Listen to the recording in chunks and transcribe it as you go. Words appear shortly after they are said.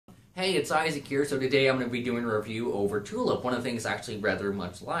Hey, it's Isaac here. So today I'm going to be doing a review over TULIP, one of the things I actually rather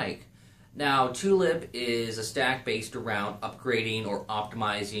much like. Now, TULIP is a stack based around upgrading or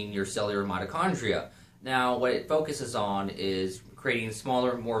optimizing your cellular mitochondria. Now, what it focuses on is creating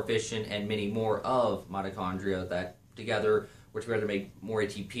smaller, more efficient, and many more of mitochondria that together work together to make more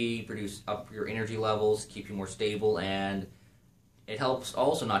ATP, produce up your energy levels, keep you more stable, and it helps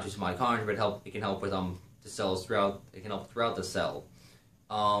also not just mitochondria, but it can help with the cells throughout. It can help throughout the cell.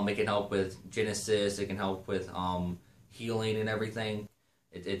 It can help with genesis. It can help with healing and everything.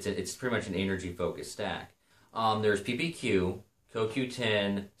 It's pretty much an energy-focused stack. There's PQQ,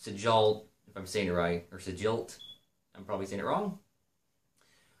 CoQ10, Sigilt, if I'm saying it right, or Sigilt. I'm probably saying it wrong.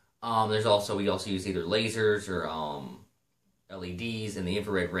 We also use either lasers or LEDs in the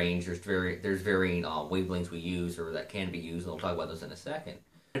infrared range. There's varying wavelengths we use or that can be used, and we'll talk about those in a second.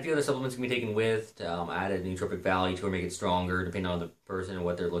 A few other supplements can be taken with to add a nootropic value to or make it stronger, depending on the person and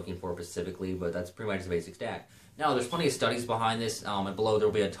what they're looking for specifically, but that's pretty much the basic stack. Now, there's plenty of studies behind this, and below there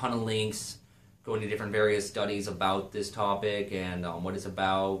will be a ton of links going to different various studies about this topic and what it's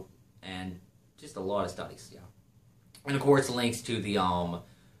about, and just a lot of studies, yeah. And of course, links to the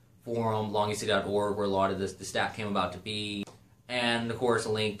forum, longueussy.org, where a lot of the stack came about to be, and of course,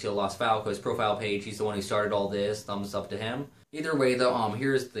 a link to Los Falco's profile page. He's the one who started all this. Thumbs up to him. Either way, though,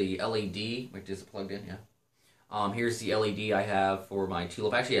 here's the LED. Wait, is it plugged in? Yeah. Here's the LED I have for my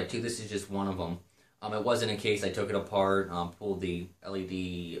TULIP. Actually, I have two. This is just one of them. It wasn't in case I took it apart, pulled the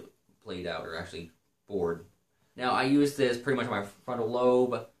LED plate out, or actually board. Now, I use this pretty much on my frontal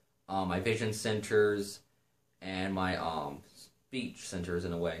lobe, my vision centers, and my speech centers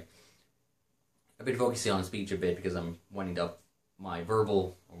in a way. I've been focusing on speech a bit because I'm wanting to up my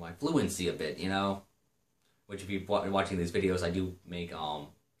verbal or my fluency a bit, you know? Which, if you've been watching these videos, I do make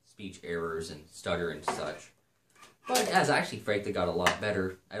speech errors and stutter and such. But it has actually, frankly, got a lot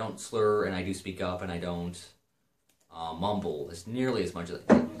better. I don't slur, and I do speak up, and I don't mumble as nearly as much as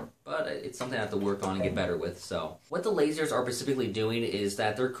I think. But it's something I have to work on and get better with. So, what the lasers are specifically doing is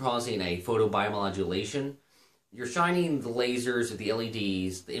that they're causing a photobiomodulation. You're shining the lasers with the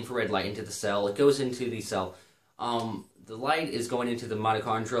LEDs, the infrared light, into the cell. It goes into the cell. The light is going into the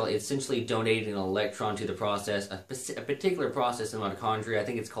mitochondrial. It's essentially donating an electron to the process, a particular process in mitochondria. I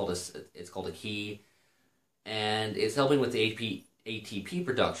think it's called a key, and it's helping with the ATP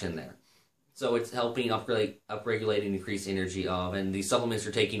production there. So it's helping upregulate and increase energy of, and the supplements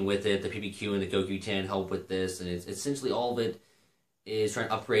you're taking with it, the PQQ and the CoQ10 help with this, and it's essentially all of it is trying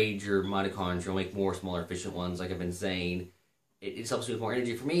to upgrade your mitochondria, make more smaller, efficient ones, like I've been saying. It helps you with more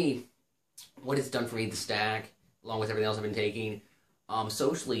energy. For me, what it's done for me, the stack, along with everything else I've been taking,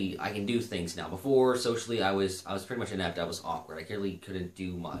 socially, I can do things now. Before, socially, I was pretty much inept. I was awkward. I really couldn't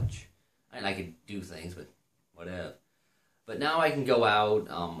do much. And I could do things, but whatever. But now I can go out.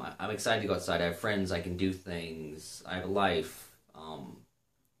 I'm excited to go outside. I have friends. I can do things. I have a life.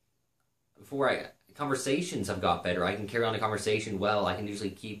 Conversations have got better. I can carry on a conversation well. I can usually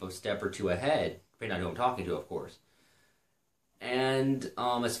keep a step or two ahead, depending on who I'm talking to, of course. And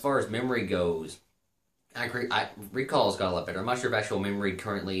as far as memory goes, recall's got a lot better. I'm not sure if actual memory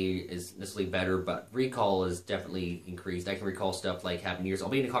currently is necessarily better, but recall is definitely increased. I can recall stuff like happened years. I'll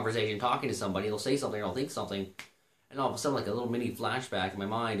be in a conversation talking to somebody, they'll say something, or I'll think something, and all of a sudden, like a little mini flashback in my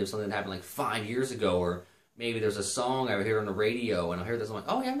mind of something that happened like 5 years ago, or maybe there's a song I would hear on the radio, and I'll hear this, I'm like,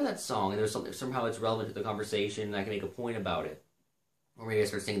 oh, yeah, I remember that song, and there's something, somehow it's relevant to the conversation, and I can make a point about it. Or maybe I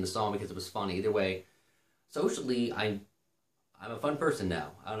start singing the song because it was funny. Either way, socially, I'm a fun person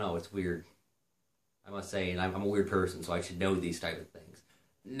now. I don't know, it's weird. I must say, and I'm a weird person, so I should know these type of things.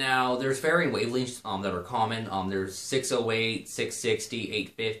 Now, there's varying wavelengths that are common. There's 608, 660,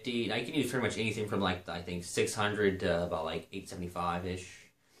 850. Now, you can use pretty much anything from, like, I think 600 to about, like, 875-ish.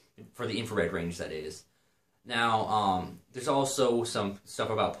 For the infrared range, that is. Now, there's also some stuff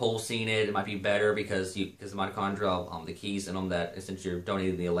about pulsing it. It might be better because the mitochondrial, the keys in them that essentially you're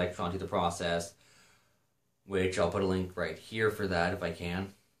donating the electron to the process, which I'll put a link right here for that if I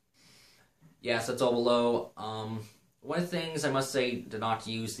can. Yes, that's all below. One of the things I must say to not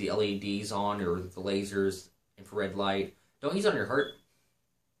use the LEDs on, or the lasers, infrared light. Don't use it on your heart,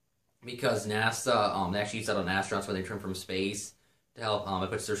 because NASA, they actually use that on astronauts when they return from space to help, it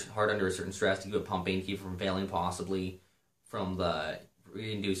puts their heart under a certain stress to keep it pumping, keep it from failing, possibly from the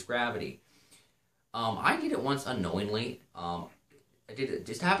induced gravity. I did it once unknowingly. I did it,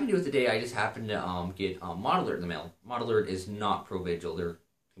 just happened to do it the day I just happened to get Modalert in the mail. Modalert is not Provigil. They're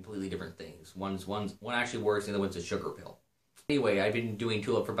completely different things. One actually works, and the other one's a sugar pill. Anyway, I've been doing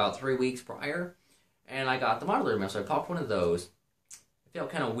TULIP for about 3 weeks prior, and I got the Modalert mail, so I popped one of those. It felt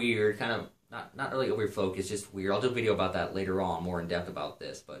kind of weird, kind of not really over focused, just weird. I'll do a video about that later on, more in depth about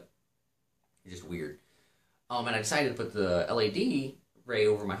this, but It's just weird. And I decided to put the LED ray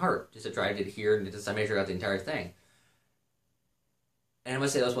over my heart just to try to adhere and just to measure out the entire thing. And I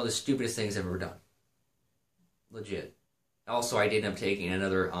must say that was one of the stupidest things I've ever done. Legit. Also, I did end up taking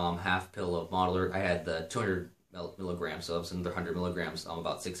another half pill of modeler. I had the 200 milligrams, so it was another 100 milligrams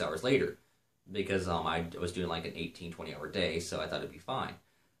about 6 hours later, because I was doing like an 18-20 hour day, so I thought it'd be fine.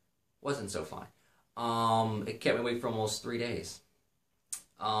 Wasn't so fine. It kept me awake for almost 3 days.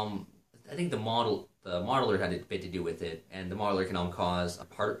 I think the modeler had a bit to do with it, and the modeler can cause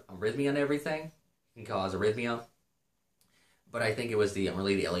heart arrhythmia and everything. It can cause arrhythmia. But I think it was the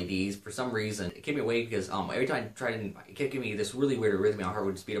related LEDs. For some reason, it kept me awake because every time I tried, it kept giving me this really weird arrhythmia. My heart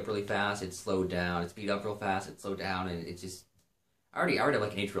would speed up really fast, it'd slow down, it'd speed up real fast, it'd slow down, and it just... I already have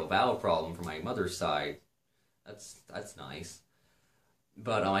like an atrial valve problem from my mother's side. That's nice.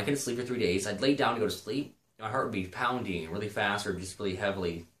 But I couldn't sleep for 3 days. I'd lay down to go to sleep. My heart would be pounding really fast or just really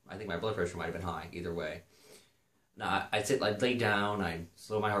heavily. I think my blood pressure might have been high, either way. Now, I'd lay down, I'd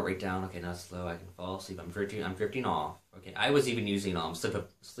slow my heart rate down. Okay, not slow, I can fall asleep. I'm drifting off. Okay, I was even using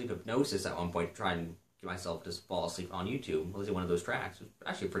sleep hypnosis at one point to try and get myself to just fall asleep on YouTube. I was in one of those tracks. It was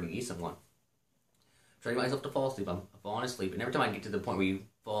actually a pretty decent one. Trying to get myself to fall asleep. I'm falling asleep, and every time I get to the point where you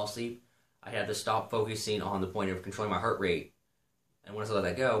fall asleep, I had to stop focusing on the point of controlling my heart rate. And once I let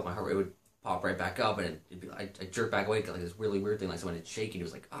that go, my heart rate would pop right back up, and I'd jerk back awake like this really weird thing, like someone had shaking. It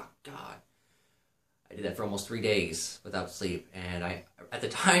was like, oh God. I did that for almost 3 days without sleep, and at the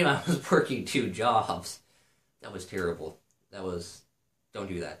time I was working 2 jobs. That was terrible. Don't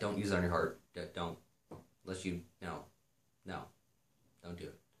do that. Don't use it on your heart. Don't, unless you, no, don't do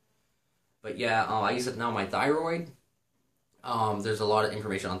it. But yeah, I use it now on my thyroid. There's a lot of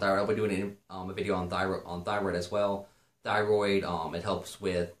information on thyroid. I'll be doing a video on thyroid as well. Thyroid, it helps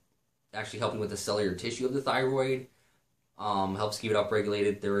with, actually helping with the cellular tissue of the thyroid. Helps keep it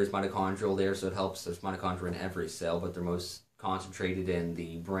upregulated. There is mitochondrial there, so it helps. There's mitochondria in every cell, but they're most concentrated in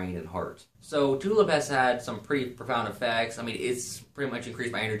the brain and heart. So TULIP has had some pretty profound effects. I mean, it's pretty much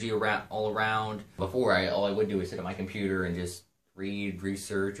increased my energy all around. Before, all I would do is sit at my computer and just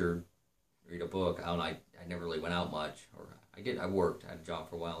research, or read a book. I never really went out much, or I worked. I had a job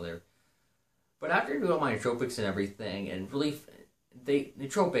for a while there. But after doing all my nootropics and everything, and really,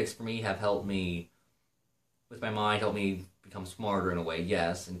 nootropics for me have helped me with my mind, helped me become smarter in a way,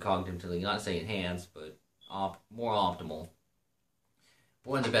 yes, and cognitively, not say enhanced, but more optimal. But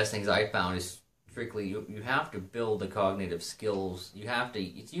one of the best things I found is strictly, you have to build the cognitive skills. You have to,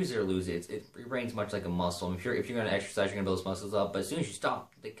 it's use it or lose it. Your brain's much like a muscle. I mean, if you're going to exercise, you're going to build those muscles up, but as soon as you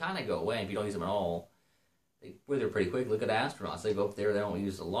stop, they kind of go away. If you don't use them at all, they wither pretty quick. Look at astronauts. They go up there, they don't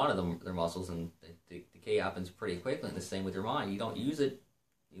use a lot of their muscles, and the decay happens pretty quickly. And the same with your mind. You don't use it,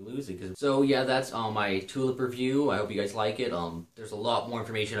 you lose it. So yeah, that's my TULIP review. I hope you guys like it. There's a lot more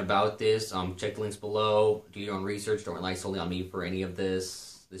information about this. Check the links below. Do your own research. Don't rely solely on me for any of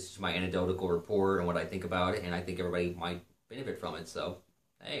this. This is my anecdotal report and what I think about it, and I think everybody might benefit from it. So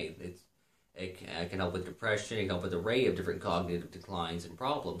hey, it can help with depression. It can help with an array of different cognitive declines and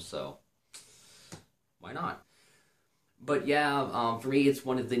problems. So why not? But yeah, for me, it's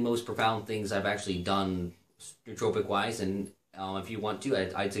one of the most profound things I've actually done nootropic-wise, and if you want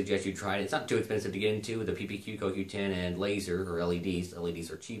to, I'd suggest you try it. It's not too expensive to get into, the PQQ CoQ10 and laser, or LEDs. LEDs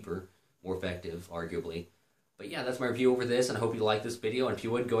are cheaper, more effective, arguably. But yeah, that's my review over this, and I hope you like this video. And if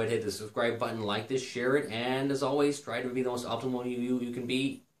you would, go ahead, hit the subscribe button, like this, share it, and as always, try to be the most optimal you can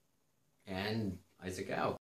be. And Isaac out.